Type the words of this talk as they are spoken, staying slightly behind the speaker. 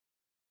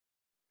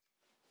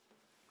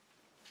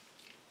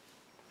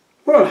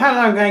Well,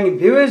 hello gang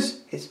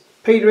viewers, it's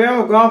Peter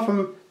Elgar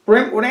from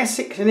Brentwood,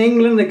 Essex in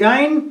England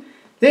again.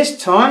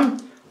 This time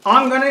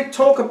I'm going to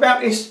talk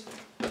about this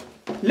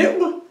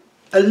little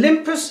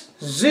OLYMPUS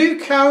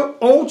Zuiko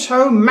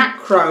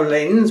Auto-Macro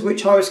lens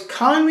which I was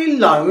kindly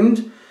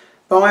loaned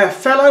by a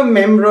fellow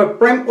member of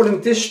Brentwood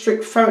and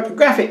District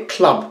Photographic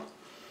Club.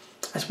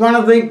 That's one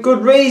of the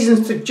good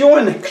reasons to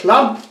join the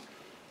club.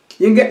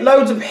 You can get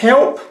loads of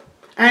help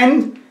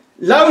and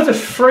loads of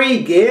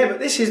free gear, but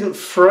this isn't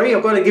free,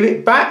 I've got to give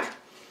it back.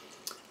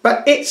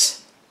 But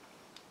it's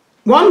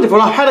wonderful,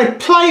 I've had a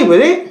play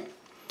with it.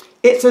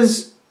 It's a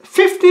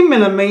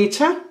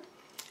 50mm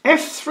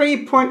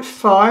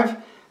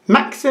f3.5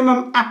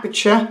 maximum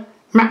aperture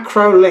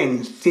macro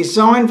lens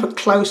designed for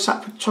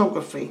close-up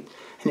photography,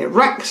 and it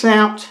racks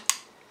out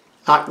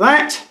like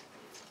that,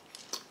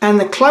 and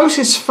the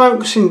closest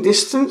focusing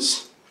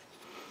distance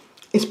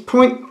is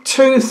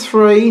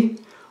 0.23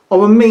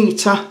 of a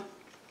metre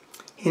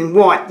in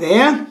white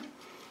there.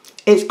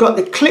 It's got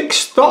the click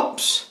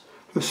stops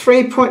from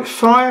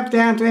 3.5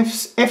 down to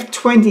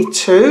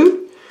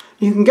f22.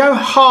 You can go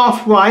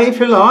halfway if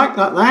you like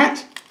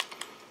that.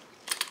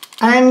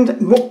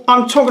 And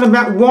I'm talking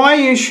about why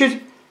you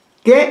should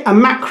get a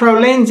macro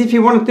lens if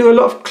you want to do a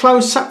lot of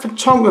close-up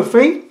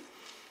photography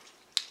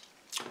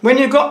when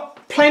you've got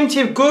plenty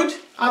of good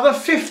other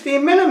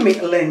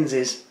 50mm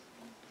lenses.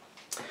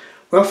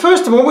 Well,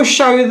 first of all, we'll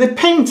show you the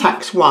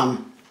Pentax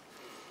one.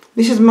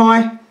 This is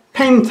my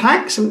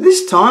Pentax, and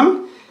this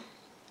time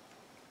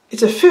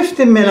it's a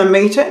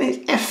 50mm and it's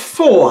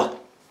f4,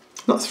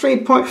 not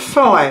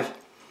 3.5.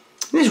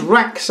 This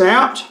racks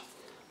out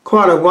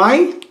quite a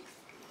way,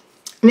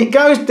 and it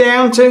goes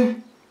down to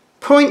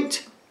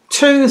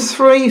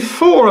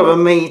 0.234 of a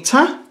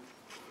metre,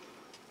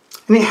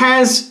 and it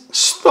has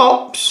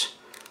stops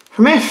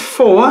from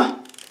f4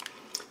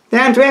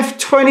 down to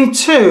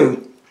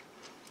f22.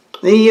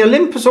 The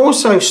Olympus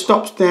also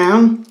stops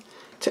down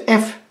to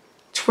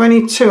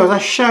f22 as I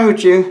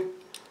showed you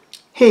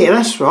here,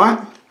 that's right.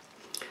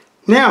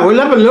 Now we'll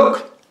have a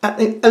look at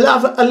the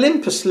other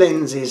Olympus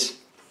lenses.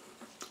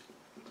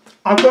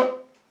 I've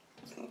got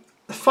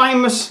the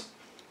famous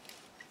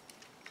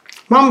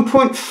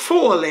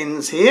 1.4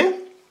 lens here,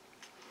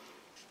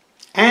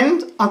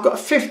 and I've got a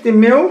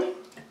 50mm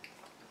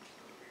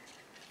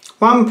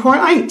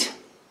 1.8.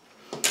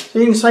 So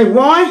you can say,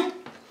 why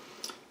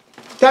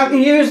don't you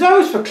use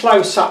those for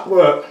close-up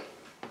work?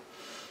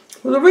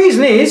 Well, the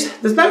reason is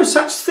there's no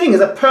such thing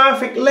as a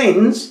perfect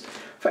lens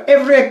for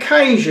every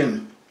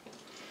occasion.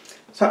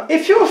 So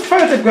if you're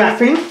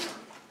photographing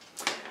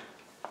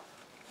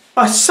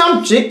a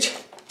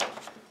subject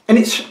and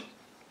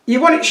you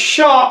want it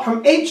sharp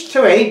from edge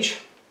to edge,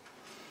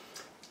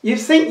 you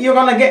think you're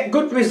going to get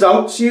good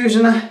results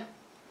using a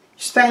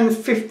standard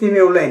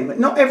 50mm lens, but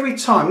not every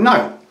time,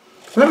 no.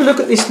 We'll have a look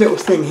at this little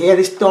thing here,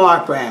 this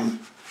diagram.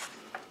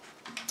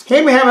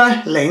 Here we have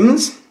a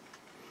lens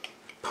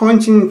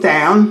pointing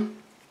down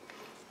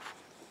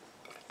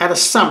at a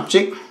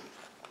subject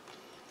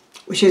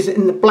which is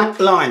in the black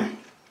line,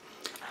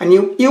 and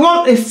you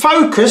want the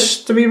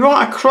focus to be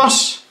right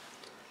across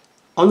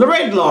on the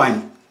red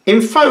line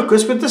in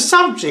focus with the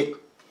subject.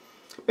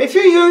 But if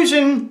you're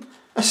using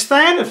a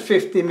standard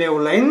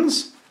 50mm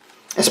lens,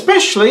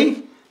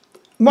 especially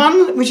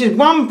one which is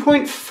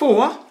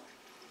 1.4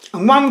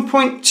 and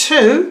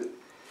 1.2,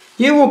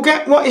 you will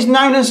get what is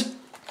known as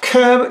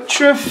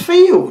curvature of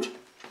field.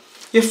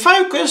 Your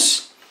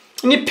focus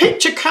and your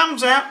picture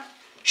comes out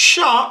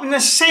sharp in the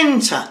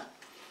centre,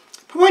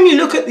 but when you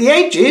look at the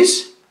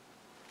edges,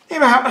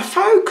 they're out of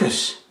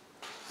focus.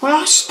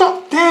 Well, I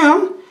stop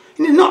down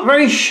and it's not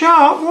very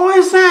sharp. Why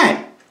is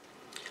that?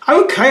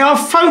 Okay, I'll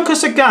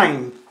focus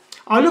again.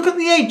 I look at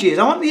the edges.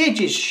 I want the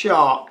edges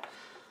sharp.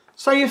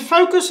 So you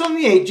focus on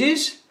the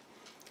edges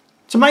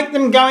to make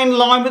them go in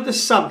line with the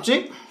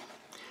subject.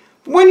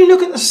 But when you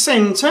look at the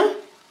centre's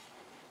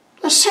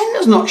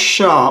not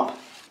sharp.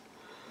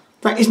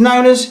 That is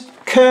known as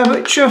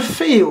curvature of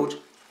field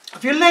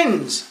of your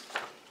lens.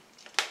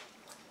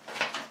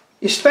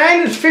 Your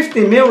standard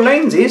 50mm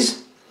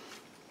lenses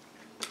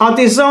are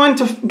designed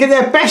to get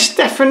their best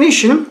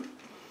definition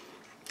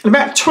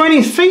about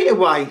 20 feet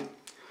away,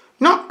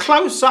 not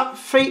close up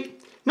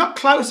at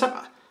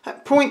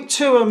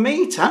 0.2 a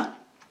metre.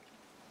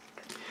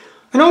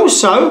 And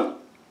also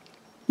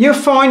you'll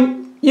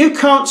find you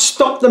can't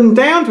stop them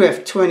down to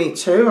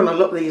f22 on a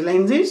lot of these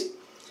lenses.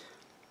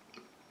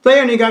 They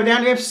only go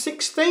down to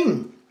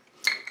f16.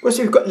 Whereas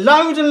if you've got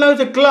loads and loads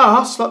of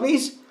glass like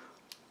these,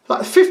 like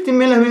the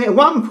 50mm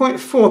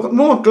 1.4, got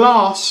more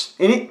glass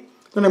in it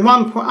than a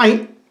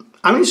 1.8,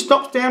 only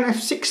stops down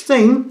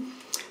f16,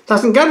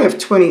 doesn't go to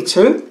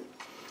f22.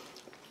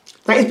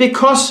 That is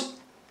because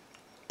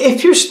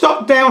if you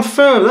stop down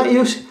further,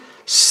 you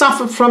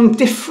suffer from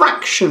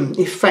diffraction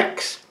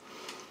effects,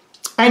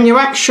 and your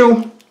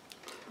actual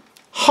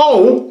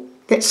hole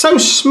gets so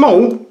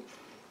small.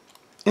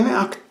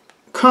 I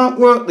can't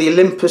work the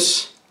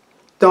Olympus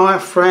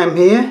diaphragm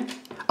here.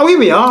 Oh, here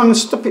we are. I'm going to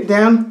stop it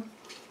down.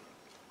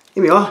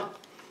 Here we are.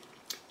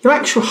 Your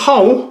actual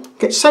hole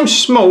gets so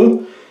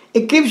small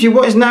it gives you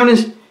what is known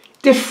as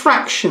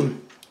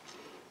diffraction.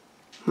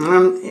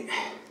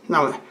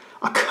 No,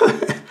 I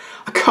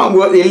can't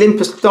work the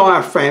Olympus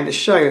diaphragm to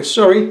show you,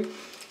 sorry.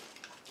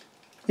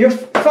 You'll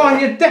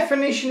find your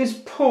definition is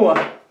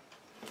poor.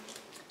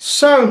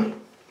 So,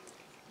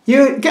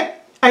 you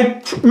get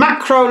a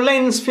macro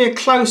lens for your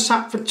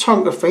close-up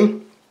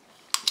photography,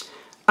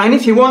 and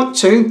if you want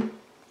to,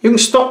 you can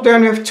stop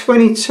down to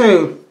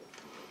f22.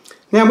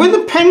 Now with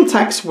the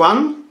Pentax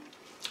one,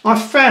 I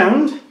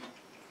found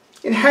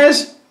it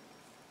has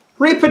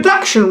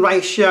reproduction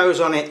ratios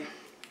on it.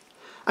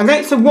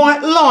 Against the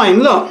white line,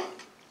 look.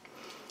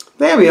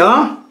 There we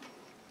are.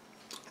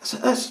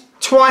 That's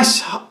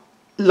twice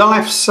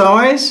life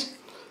size.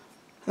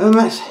 And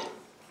that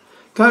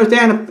goes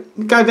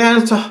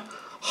down to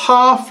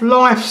half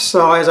life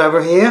size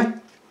over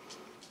here.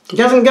 It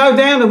doesn't go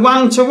down to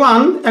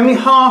 1:1, only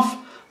half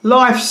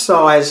life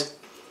size.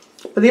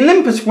 But the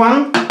Olympus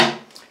one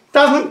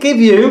doesn't give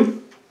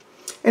you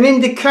an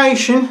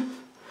indication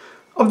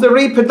of the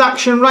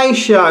reproduction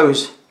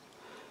ratios.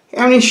 It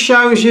only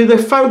shows you the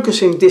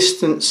focusing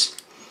distance.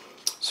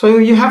 So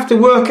you have to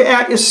work it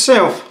out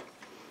yourself.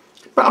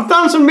 But I've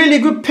done some really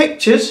good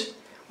pictures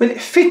with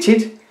it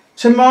fitted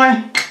to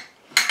my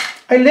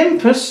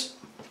Olympus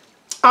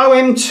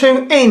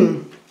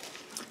OM2N,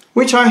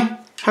 which I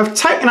have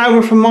taken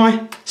over from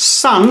my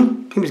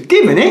son, who was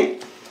given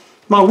it.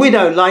 My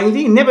widow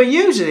lady never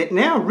uses it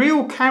now.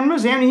 Real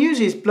cameras, he only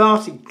uses his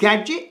blasted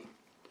gadget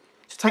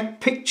to take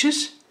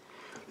pictures.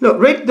 Look,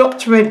 red dot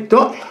to red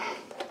dot.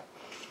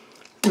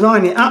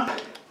 Line it up.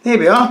 There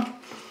we are.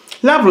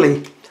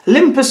 Lovely.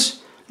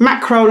 Olympus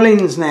macro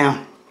lens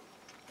now.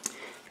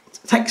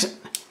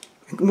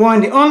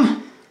 Wind it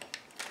on.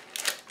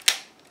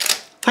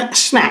 Take a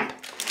snap.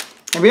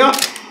 There we are.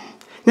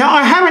 Now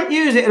I haven't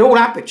used it at all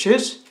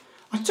apertures.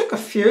 I took a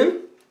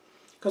few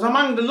because I'm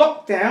under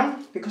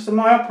lockdown because of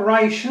my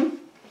operation,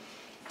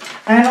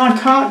 and I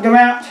can't go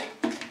out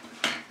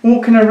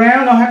walking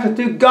around. I have to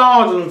do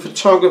garden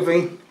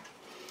photography.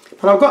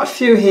 But I've got a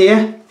few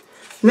here.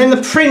 And then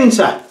the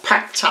printer,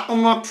 packed up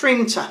on my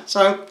printer.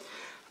 So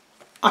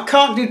I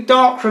can't do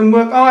darkroom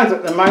work either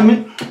at the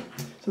moment.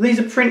 So these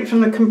are printed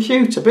from the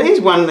computer. But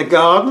here's one in the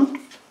garden.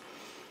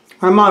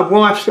 One of my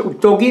wife's little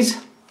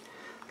doggies.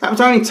 That was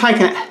only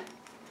taken at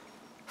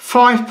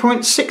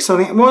 5.6, I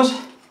think it was,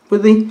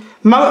 with the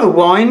motor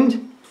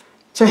wind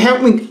to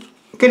help me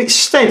get it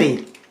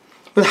steady.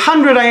 With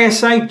 100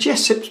 ASA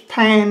Jessop's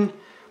pan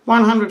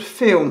 100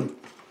 film.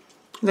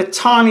 With a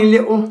tiny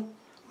little,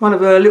 one of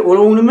her little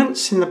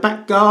ornaments in the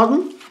back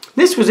garden.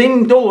 This was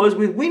indoors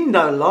with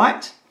window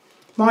light.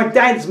 My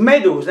dad's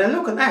medals. Now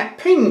look at that,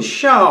 pin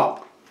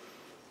sharp.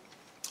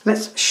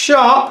 That's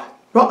sharp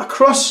right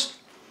across,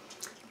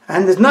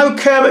 and there's no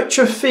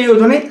curvature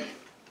field on it.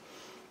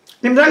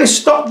 It was only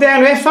stopped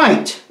down to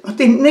f8. I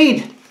didn't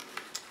need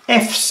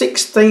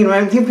f16 or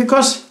anything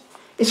because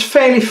it's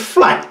fairly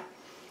flat.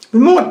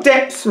 With more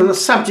depth on a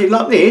subject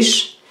like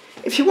this,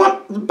 if you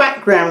want the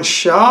background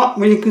sharp,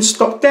 well, you can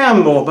stop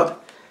down more,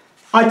 but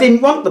I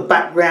didn't want the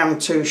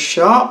background too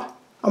sharp.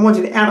 I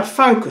wanted it out of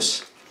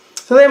focus.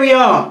 So there we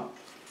are.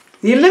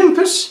 The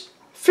Olympus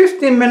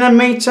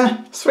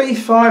 15mm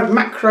 3.5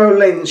 macro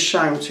lens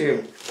shown to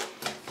you.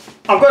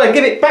 I've got to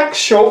give it back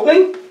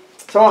shortly,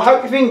 so I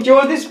hope you've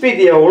enjoyed this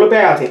video all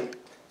about it.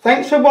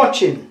 Thanks for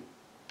watching.